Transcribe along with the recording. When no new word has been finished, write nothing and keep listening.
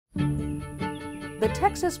The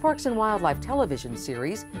Texas Parks and Wildlife television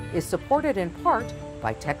series is supported in part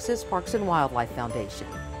by Texas Parks and Wildlife Foundation,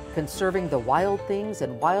 conserving the wild things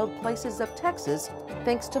and wild places of Texas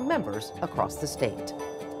thanks to members across the state.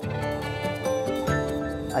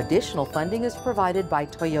 Additional funding is provided by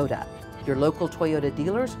Toyota. Your local Toyota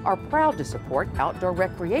dealers are proud to support outdoor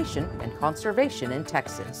recreation and conservation in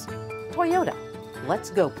Texas. Toyota,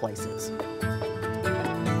 let's go places.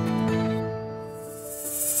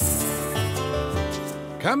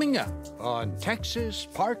 Coming up on Texas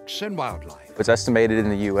Parks and Wildlife. It's estimated in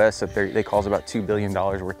the U.S. that they cause about $2 billion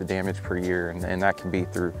worth of damage per year, and that can be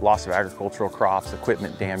through loss of agricultural crops,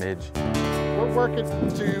 equipment damage. We're working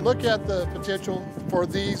to look at the potential for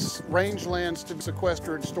these rangelands to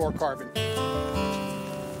sequester and store carbon.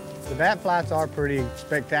 The bat flights are pretty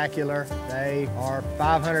spectacular. They are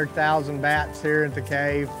 500,000 bats here at the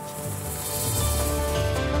cave.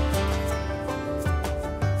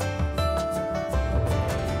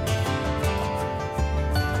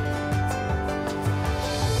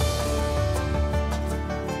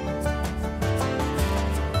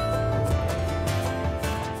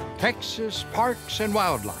 Texas Parks and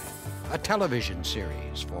Wildlife, a television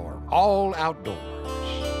series for all outdoors.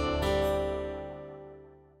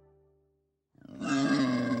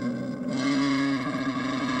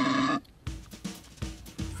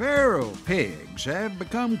 Feral pigs have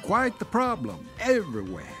become quite the problem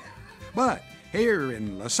everywhere. But here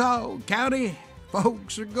in LaSalle County,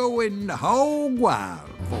 folks are going hog wild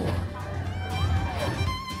for 'em.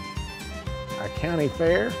 Our county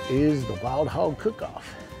fair is the Wild Hog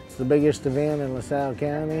Cook-Off. It's the biggest event in LaSalle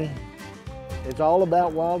County. It's all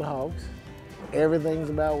about wild hogs. Everything's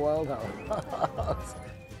about wild hogs.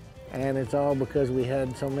 And it's all because we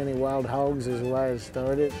had so many wild hogs is why it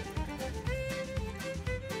started.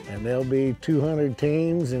 And there'll be 200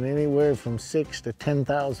 teams and anywhere from 6,000 to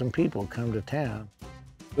 10,000 people come to town.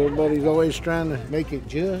 Everybody's always trying to make it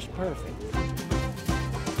just perfect.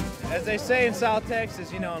 As they say in South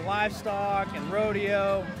Texas, you know, in livestock and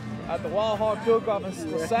rodeo, at the Wild Hog Cook-Off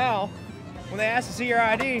in LaSalle, when they ask to see your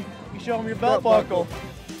ID, you show them your belt buckle.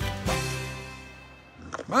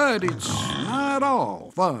 But it's not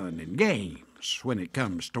all fun and games when it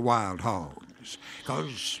comes to wild hogs,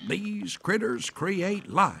 'cause these critters create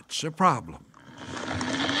lots of problems.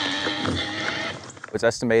 It's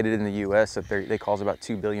estimated in the U.S. that they cause about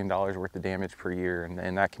 $2 billion worth of damage per year,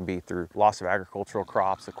 and that can be through loss of agricultural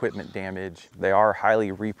crops, equipment damage. They are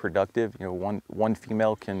highly reproductive. You know, one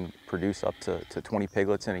female can produce up to 20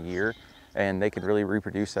 piglets in a year, and they can really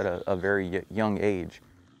reproduce at a very young age.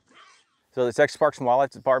 So the Texas Parks and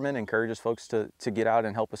Wildlife Department encourages folks to get out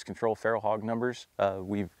and help us control feral hog numbers.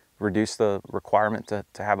 We've reduced the requirement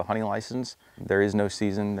to have a hunting license. There is no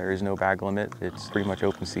season, there is no bag limit. It's pretty much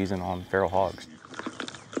open season on feral hogs.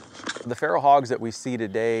 The feral hogs that we see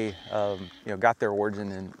today, got their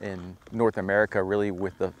origin in North America, really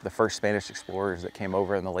with the first Spanish explorers that came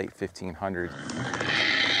over in the late 1500s.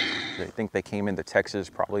 I think they came into Texas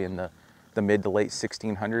probably in the mid to late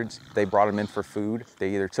 1600s. They brought them in for food.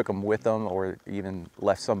 They either took them with them or even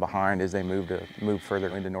left some behind as they moved further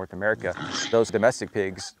into North America. Those domestic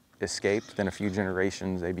pigs escaped. Then a few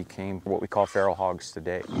generations, they became what we call feral hogs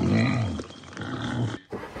today.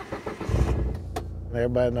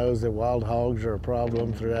 Everybody knows that wild hogs are a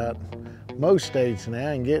problem throughout most states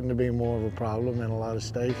now and getting to be more of a problem in a lot of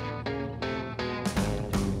states.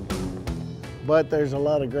 But there's a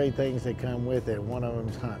lot of great things that come with it. One of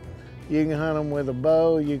them's hunting. You can hunt them with a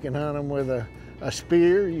bow, you can hunt them with a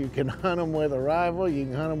spear, you can hunt them with a rifle, you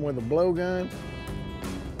can hunt them with a blowgun.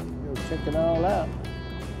 Go check it all out.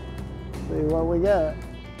 See what we got.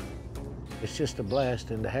 It's just a blast,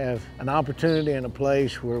 and to have an opportunity and a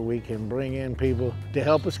place where we can bring in people to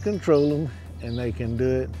help us control them, and they can do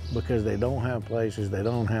it because they don't have places, they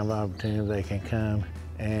don't have opportunities, they can come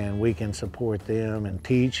and we can support them and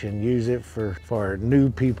teach and use it for new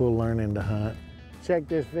people learning to hunt. Check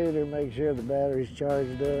this feeder, make sure the battery's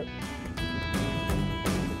charged up.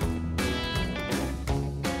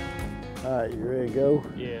 All right, you ready to go?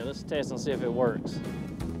 Yeah, let's test and see if it works.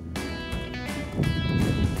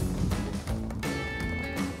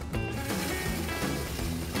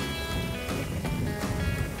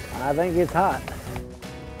 I think it's hot.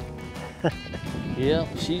 Yep,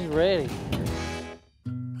 she's ready.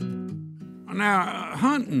 Now,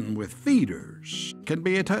 hunting with feeders can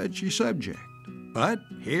be a touchy subject, but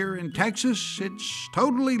here in Texas, it's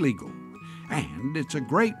totally legal, and it's a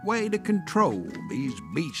great way to control these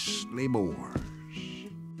beastly boars.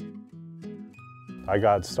 I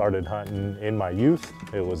got started hunting in my youth.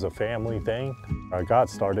 It was a family thing. I got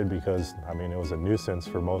started because, it was a nuisance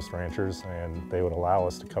for most ranchers, and they would allow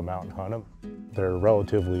us to come out and hunt them. They're a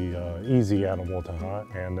relatively easy animal to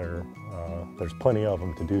hunt, and there's plenty of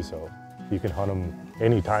them to do so. You can hunt them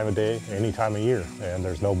any time of day, any time of year, and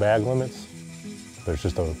there's no bag limits. There's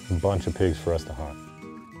just a bunch of pigs for us to hunt.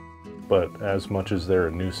 But as much as they're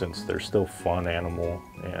a nuisance, they're still fun animal,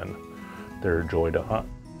 and they're a joy to hunt.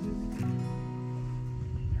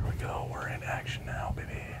 Here we go, we're in action now,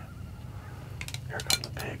 baby. Here come the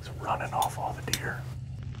pigs running off all the deer.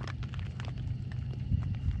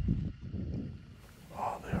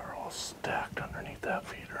 Oh, they are all stacked underneath that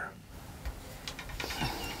feeder.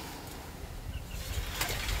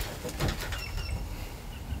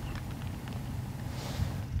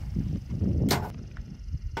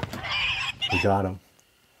 We got him,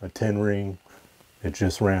 a 10 ring. It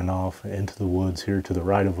just ran off into the woods here to the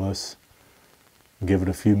right of us. Give it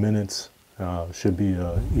a few minutes, should be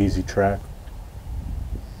an easy track.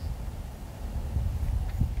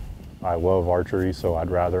 I love archery, so I'd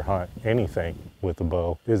rather hunt anything with a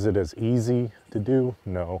bow. Is it as easy to do?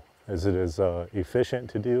 No. Is it as efficient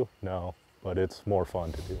to do? No, but it's more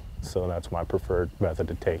fun to do. So that's my preferred method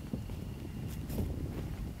to take.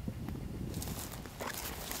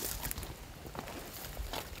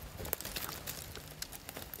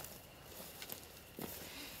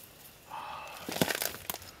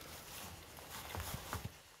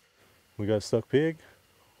 We got a stuck pig,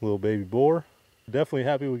 little baby boar. Definitely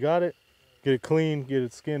happy we got it. Get it clean, get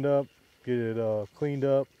it skinned up, get it cleaned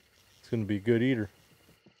up. It's gonna be a good eater.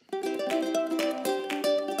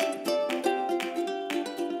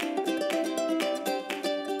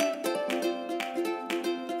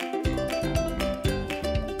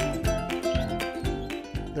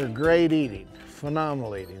 They're great eating,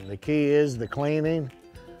 phenomenal eating. The key is the cleaning.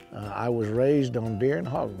 I was raised on deer and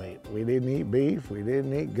hog meat. We didn't eat beef, we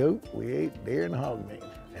didn't eat goat, we ate deer and hog meat.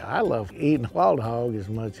 I love eating wild hog as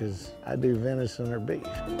much as I do venison or beef.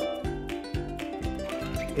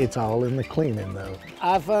 It's all in the cleaning though.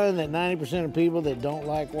 I find that 90% of people that don't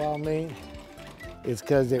like wild meat, it's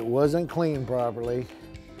because it wasn't cleaned properly.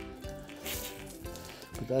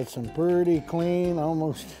 But that's some pretty clean,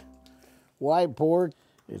 almost white pork.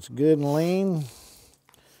 It's good and lean,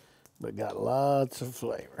 but got lots of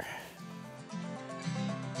flavor.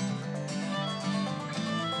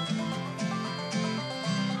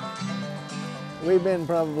 We've been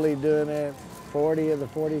probably doing it 40 of the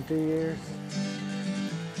 42 years.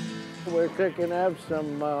 We're cooking up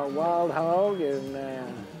some wild hog, and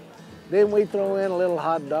then we throw in a little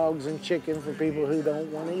hot dogs and chicken for people who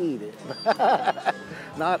don't want to eat it.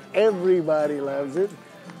 Not everybody loves it,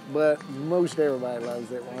 but most everybody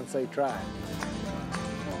loves it once they try it.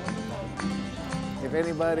 If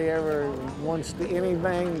anybody ever wants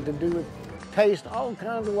anything to do with taste all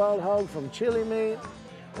kinds of wild hog, from chili meat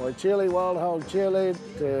or chili, wild hog chili,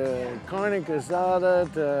 to carne asada,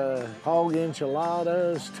 to hog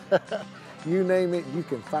enchiladas, you name it, you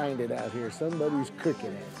can find it out here. Somebody's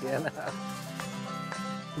cooking it, you know.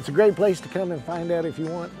 It's a great place to come and find out if you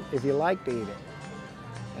like to eat it.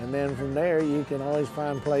 And then from there, you can always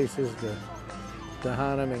find places to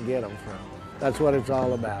hunt them and get them from. That's what it's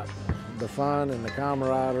all about. The fun and the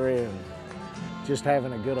camaraderie and just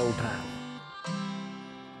having a good old time.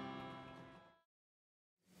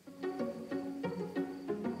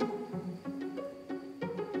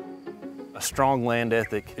 A strong land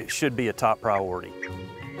ethic, it should be a top priority.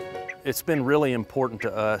 It's been really important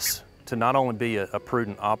to us to not only be a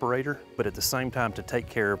prudent operator, but at the same time to take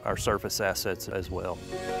care of our surface assets as well.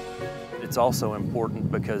 It's also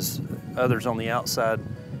important because others on the outside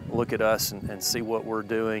look at us and see what we're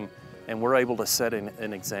doing, and we're able to set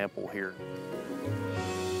an example here.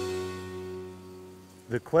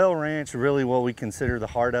 The Quail Ranch, really what we consider the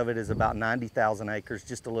heart of it, is about 90,000 acres,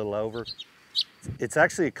 just a little over. It's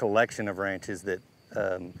actually a collection of ranches that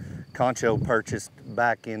Concho purchased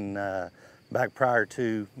back prior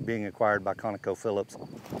to being acquired by ConocoPhillips.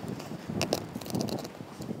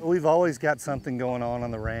 We've always got something going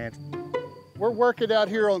on the ranch. We're working out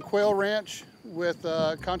here on Quail Ranch with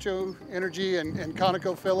Concho Energy and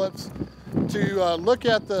ConocoPhillips to look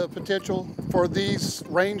at the potential for these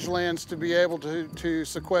rangelands to be able to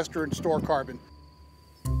sequester and store carbon.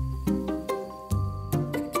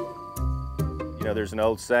 You know, there's an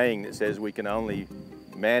old saying that says we can only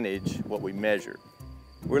manage what we measure.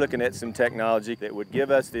 We're looking at some technology that would give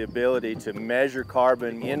us the ability to measure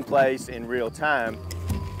carbon in place in real time.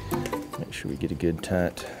 Make sure we get a good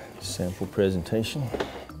tight sample presentation.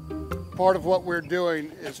 Part of what we're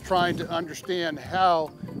doing is trying to understand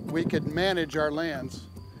how we could manage our lands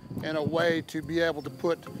in a way to be able to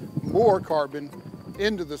put more carbon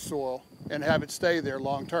into the soil and have it stay there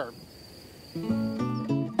long term.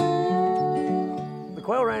 The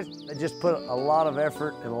Quail Ranch, they just put a lot of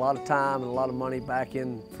effort and a lot of time and a lot of money back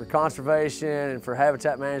in for conservation and for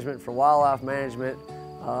habitat management, for wildlife management.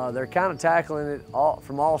 They're kind of tackling it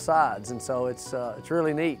from all sides, and so it's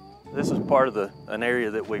really neat. This is part of an area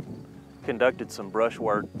that we conducted some brush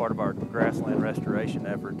work, part of our grassland restoration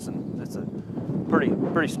efforts, and it's a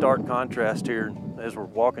pretty stark contrast here. As we're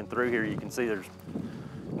walking through here, you can see there's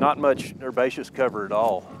not much herbaceous cover at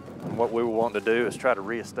all. And what we were wanting to do is try to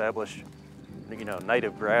reestablish,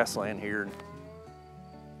 native grassland here.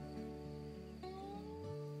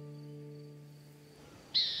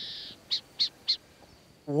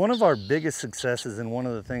 One of our biggest successes and one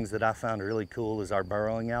of the things that I found really cool is our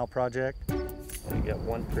burrowing owl project. We got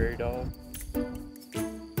one prairie dog,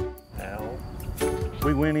 owl.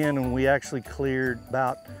 We went in and we actually cleared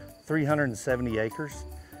about 370 acres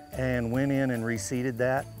and went in and reseeded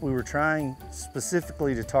that. We were trying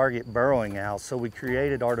specifically to target burrowing owls, so we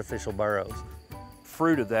created artificial burrows.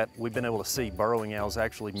 Fruit of that, we've been able to see burrowing owls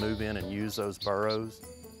actually move in and use those burrows.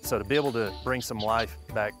 So to be able to bring some life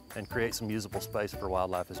back and create some usable space for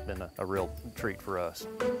wildlife has been a real treat for us.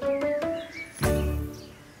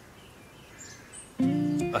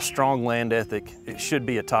 A strong land ethic, it should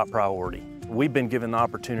be a top priority. We've been given the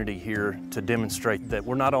opportunity here to demonstrate that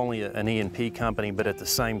we're not only an E&P company, but at the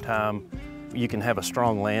same time, you can have a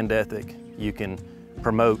strong land ethic, you can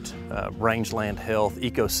promote rangeland health,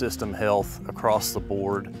 ecosystem health across the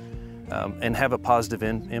board, and have a positive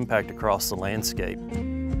impact across the landscape.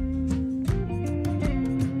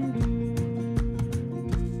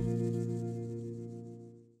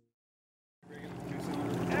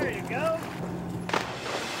 There you go.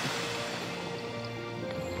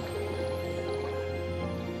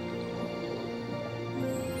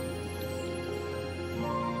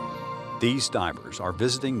 These divers are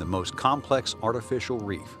visiting the most complex artificial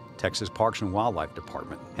reef Texas Parks and Wildlife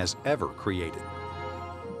Department has ever created.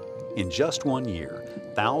 In just 1 year,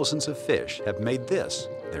 thousands of fish have made this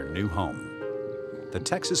their new home. The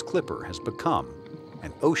Texas Clipper has become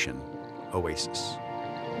an ocean oasis.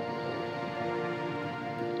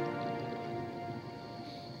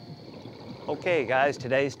 Okay guys,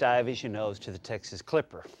 today's dive, as you know, is to the Texas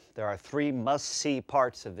Clipper. There are 3 must-see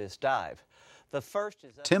parts of this dive. The first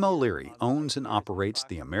is... Tim O'Leary owns and operates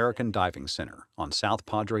the American Diving Center on South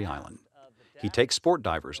Padre Island. He takes sport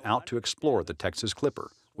divers out to explore the Texas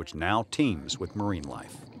Clipper, which now teems with marine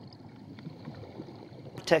life.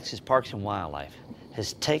 Texas Parks and Wildlife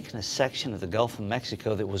has taken a section of the Gulf of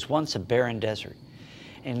Mexico that was once a barren desert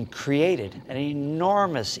and created an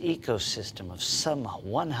enormous ecosystem of some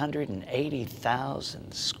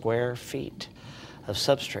 180,000 square feet of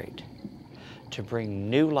substrate to bring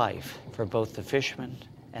new life for both the fishermen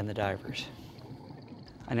and the divers.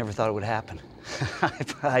 I never thought it would happen.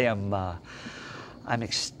 I'm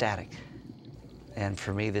ecstatic. And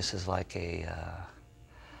for me, this is like an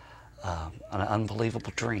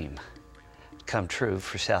unbelievable dream come true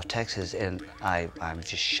for South Texas, and I'm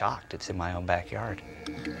just shocked it's in my own backyard.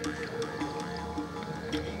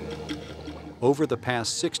 Over the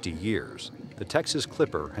past 60 years, the Texas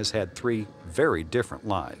Clipper has had 3 very different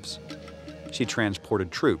lives. She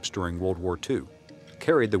transported troops during World War II,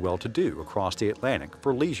 carried the well-to-do across the Atlantic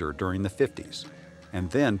for leisure during the 50s,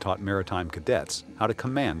 and then taught maritime cadets how to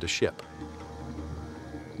command a ship.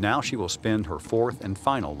 Now she will spend her 4th and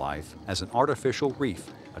final life as an artificial reef,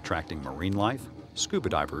 attracting marine life, scuba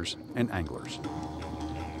divers, and anglers.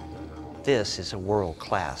 This is a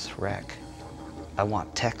world-class wreck. I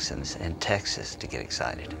want Texans and Texas to get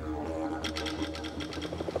excited.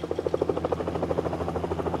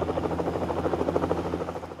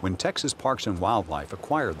 When Texas Parks and Wildlife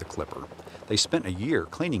acquired the Clipper, they spent a year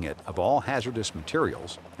cleaning it of all hazardous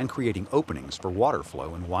materials and creating openings for water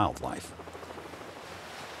flow and wildlife.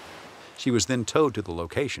 She was then towed to the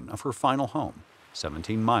location of her final home,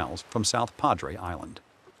 17 miles from South Padre Island.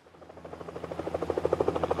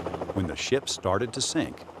 When the ship started to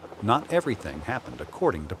sink, not everything happened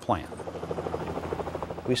according to plan.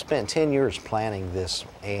 We spent 10 years planning this,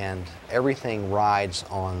 and everything rides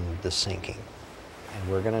on the sinking.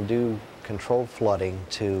 And we're going to do controlled flooding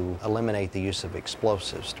to eliminate the use of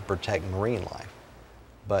explosives to protect marine life.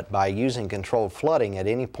 But by using controlled flooding, at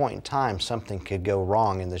any point in time, something could go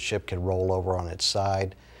wrong and the ship could roll over on its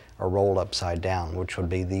side or roll upside down, which would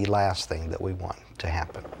be the last thing that we want to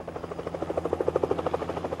happen.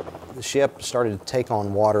 The ship started to take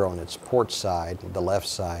on water on its port side, the left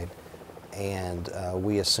side, and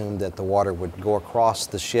we assumed that the water would go across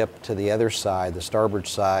the ship to the other side, the starboard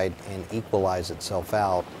side, and equalize itself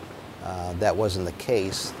out. That wasn't the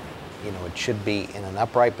case. You know, it should be in an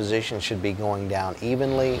upright position, should be going down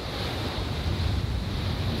evenly.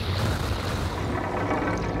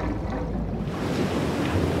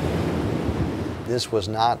 This was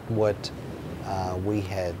not what we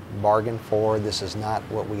had bargained for. This is not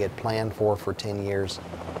what we had planned for 10 years.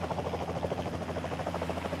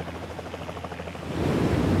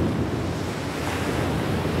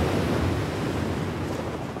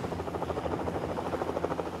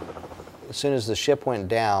 As soon as the ship went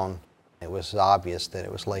down, it was obvious that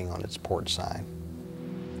it was laying on its port side.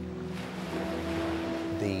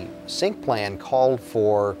 The sink plan called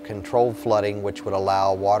for controlled flooding, which would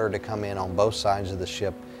allow water to come in on both sides of the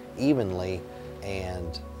ship evenly,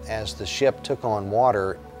 and as the ship took on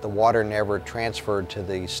water, the water never transferred to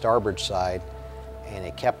the starboard side, and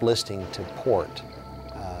it kept listing to port.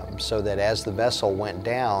 So that as the vessel went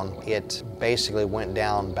down, it basically went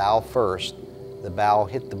down bow first. The bow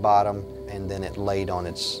hit the bottom, and then it laid on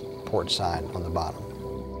its port side on the bottom.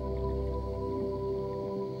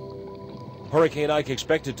 Hurricane Ike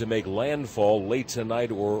expected to make landfall late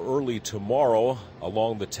tonight or early tomorrow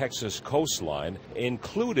along the Texas coastline,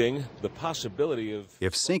 including the possibility of...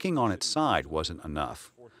 If sinking on its side wasn't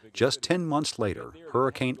enough, just 10 months later,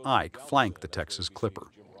 Hurricane Ike flanked the Texas Clipper.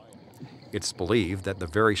 It's believed that the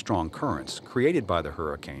very strong currents created by the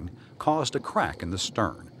hurricane caused a crack in the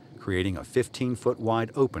stern, creating a 15-foot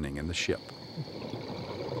wide opening in the ship.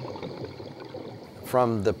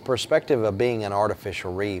 From the perspective of being an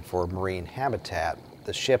artificial reef or marine habitat,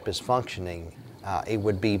 the ship is functioning. It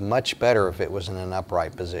would be much better if it was in an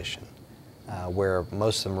upright position, where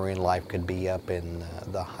most of the marine life could be up in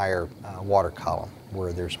the higher water column,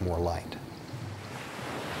 where there's more light.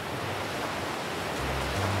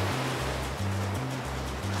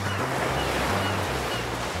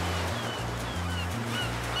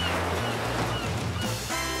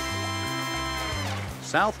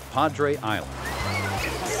 South Padre Island.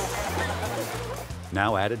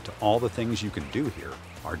 Now added to all the things you can do here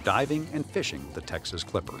are diving and fishing the Texas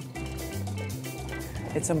Clipper.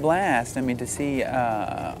 It's a blast, I mean, to see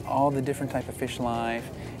all the different type of fish life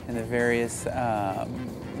and the various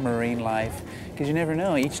marine life, because you never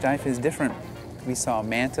know, each dive is different. We saw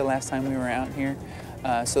manta last time we were out here,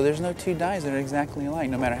 so there's no two dives that are exactly alike.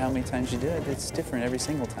 No matter how many times you do it, it's different every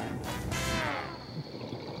single time.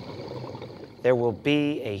 There will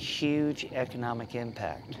be a huge economic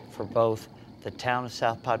impact for both the town of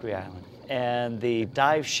South Padre Island and the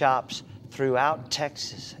dive shops throughout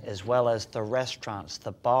Texas, as well as the restaurants,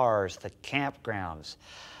 the bars, the campgrounds,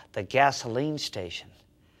 the gasoline station.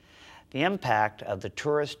 The impact of the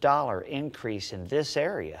tourist dollar increase in this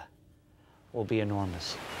area will be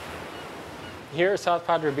enormous. Here at South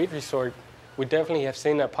Padre Beach Resort, we definitely have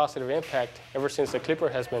seen a positive impact ever since the Clipper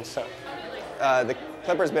has been sunk. The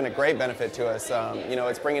Clipper's been a great benefit to us. You know,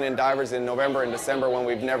 it's bringing in divers in November and December when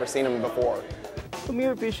we've never seen them before. Come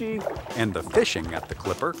here, fishy. And the fishing at the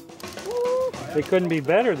Clipper. They couldn't be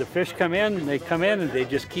better. The fish come in, and they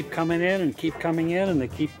just keep coming in and keep coming in, and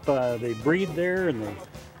they breed there, and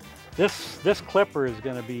this Clipper is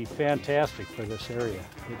going to be fantastic for this area.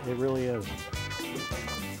 It really is.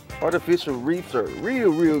 Artificial reefs are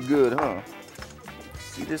real good, huh?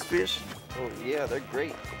 See this fish? Oh yeah, they're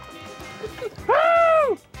great.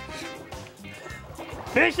 Woo!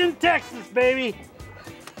 Fish in Texas, baby!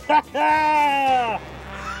 The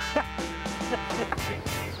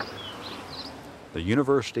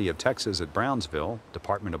University of Texas at Brownsville,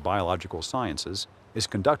 Department of Biological Sciences, is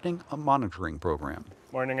conducting a monitoring program.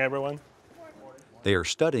 Morning, everyone. They are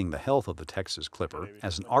studying the health of the Texas Clipper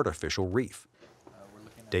as an artificial reef.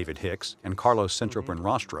 David Hicks and Carlos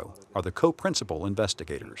Centropin-Rostro are the co-principal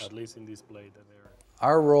investigators. At least in this blade.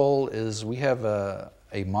 Our role is we have a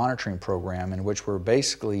monitoring program in which we're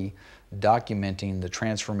basically documenting the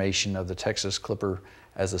transformation of the Texas Clipper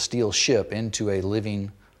as a steel ship into a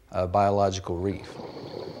living biological reef.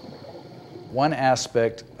 One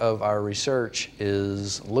aspect of our research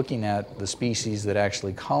is looking at the species that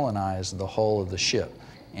actually colonize the hull of the ship.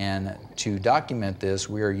 And to document this,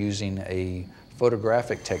 we are using a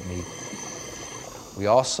photographic technique. We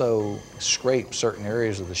also scrape certain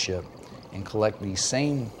areas of the ship and collect these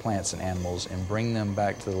same plants and animals and bring them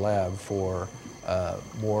back to the lab for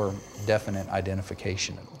more definite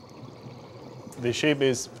identification. The ship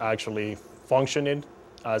is actually functioning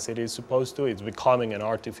as it is supposed to. It's becoming an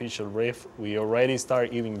artificial reef. We already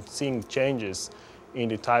start even seeing changes in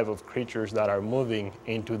the type of creatures that are moving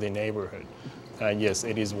into the neighborhood. And yes,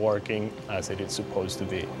 it is working as it is supposed to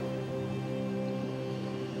be.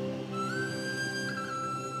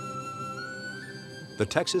 The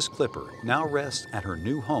Texas Clipper now rests at her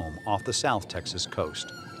new home off the South Texas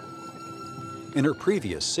coast. In her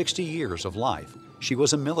previous 60 years of life, she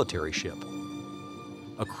was a military ship,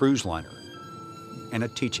 a cruise liner, and a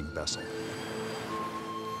teaching vessel.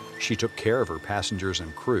 She took care of her passengers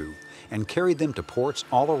and crew and carried them to ports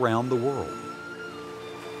all around the world.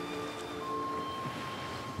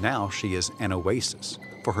 Now she is an oasis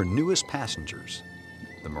for her newest passengers,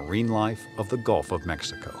 the marine life of the Gulf of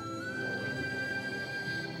Mexico.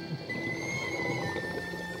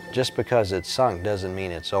 Just because it's sunk doesn't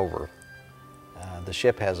mean it's over. The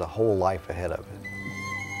ship has a whole life ahead of it.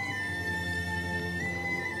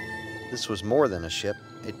 This was more than a ship.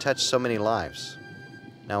 It touched so many lives.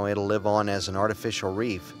 Now it'll live on as an artificial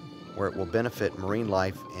reef where it will benefit marine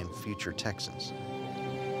life and future Texans.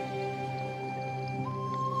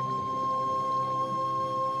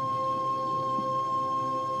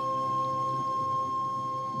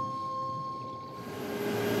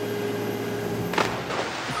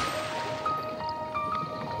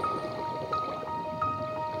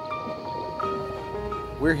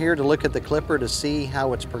 We're here to look at the Clipper to see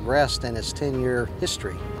how it's progressed in its 10-year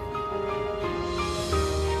history.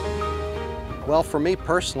 Well, for me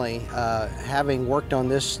personally, having worked on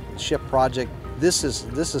this ship project, this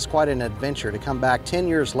is quite an adventure to come back 10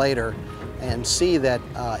 years later and see that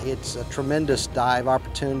it's a tremendous dive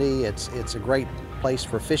opportunity. It's a great place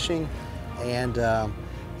for fishing, and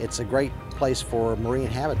it's a great place for marine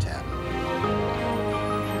habitat.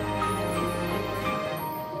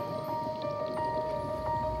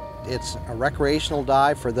 It's a recreational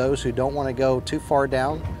dive for those who don't want to go too far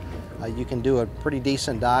down. You can do a pretty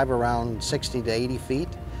decent dive around 60 to 80 feet.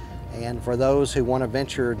 And for those who want to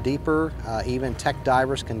venture deeper, even tech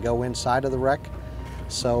divers can go inside of the wreck.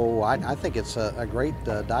 So I think it's a great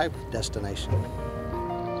dive destination.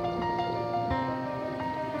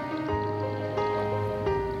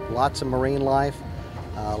 Lots of marine life,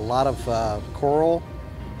 a lot of coral,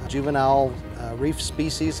 juvenile reef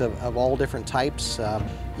species of all different types.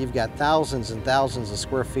 You've got thousands and thousands of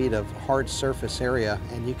square feet of hard surface area,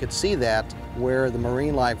 and you could see that where the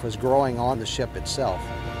marine life was growing on the ship itself.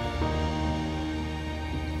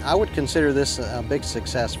 I would consider this a big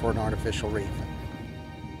success for an artificial reef.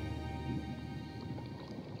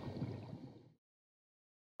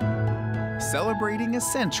 Celebrating a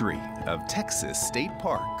century of Texas state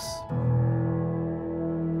parks.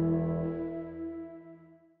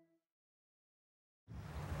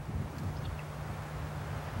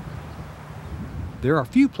 There are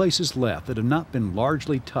few places left that have not been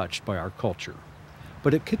largely touched by our culture.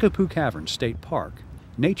 But at Kickapoo Cavern State Park,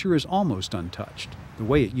 nature is almost untouched, the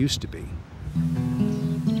way it used to be.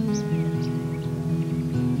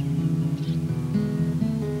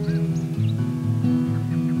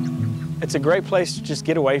 It's a great place to just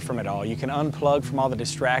get away from it all. You can unplug from all the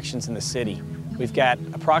distractions in the city. We've got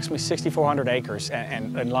approximately 6,400 acres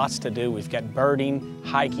and lots to do. We've got birding,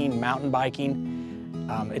 hiking, mountain biking.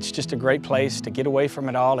 It's just a great place to get away from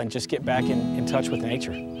it all and just get back in touch with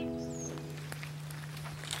nature.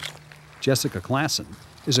 Jessica Klassen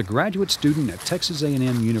is a graduate student at Texas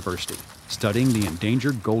A&M University, studying the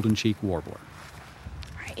endangered golden cheek warbler.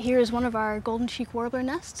 Here is one of our golden cheek warbler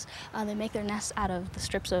nests. They make their nests out of the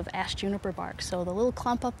strips of ash juniper bark. So the little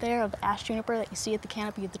clump up there of ash juniper that you see at the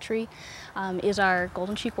canopy of the tree is our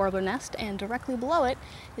golden cheek warbler nest, and directly below it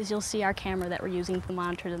is you'll see our camera that we're using to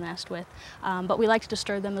monitor the nest with. But we like to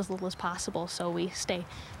disturb them as little as possible, so we stay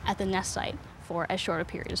at the nest site for as short a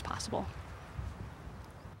period as possible.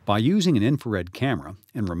 By using an infrared camera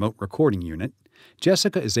and remote recording unit,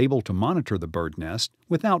 Jessica is able to monitor the bird nest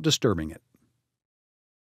without disturbing it.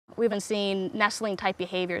 We've been seeing nestling type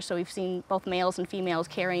behavior, so we've seen both males and females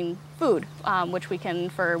carrying food, which we can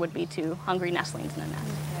infer would be to hungry nestlings in a nest.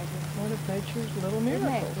 One of nature's little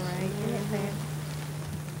miracles.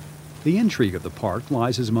 The intrigue of the park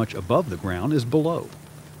lies as much above the ground as below.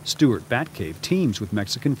 Stewart Bat Cave teams with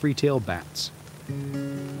Mexican free-tailed bats.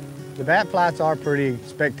 The bat flights are pretty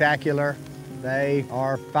spectacular. They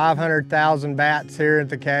are 500,000 bats here at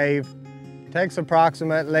the cave. It takes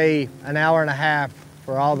approximately an hour and a half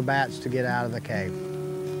for all the bats to get out of the cave.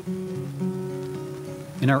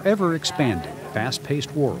 In our ever-expanding,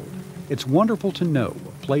 fast-paced world, it's wonderful to know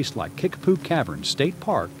a place like Kickapoo Cavern State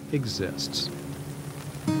Park exists.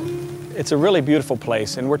 It's a really beautiful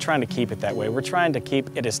place, and we're trying to keep it that way. We're trying to keep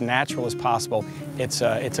it as natural as possible. It's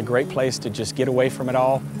a great place to just get away from it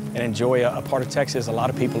all and enjoy a part of Texas a lot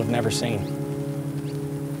of people have never seen.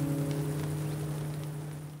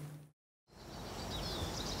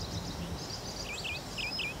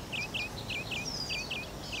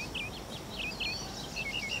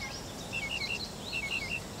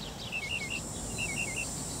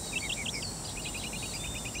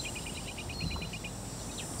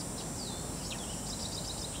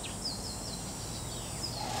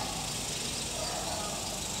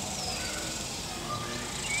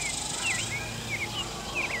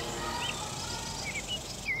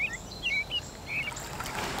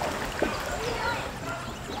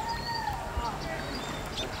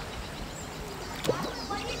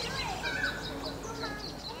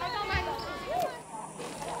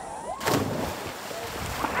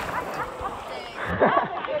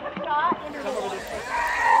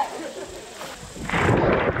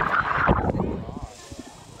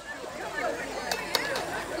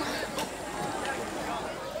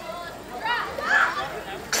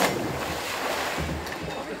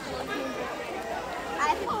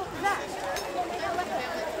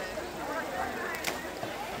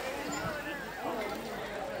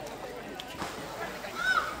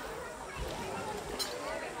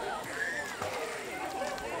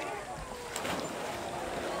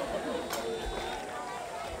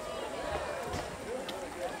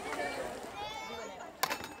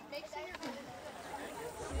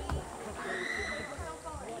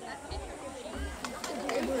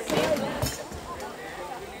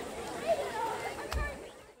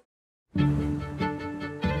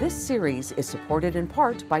 series is supported in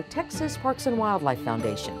part by Texas Parks and Wildlife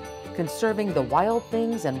Foundation, conserving the wild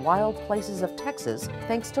things and wild places of Texas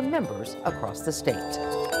thanks to members across the state.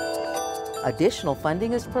 Additional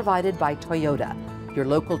funding is provided by Toyota. Your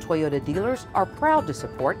local Toyota dealers are proud to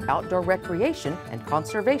support outdoor recreation and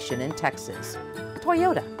conservation in Texas.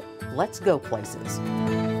 Toyota, let's go places.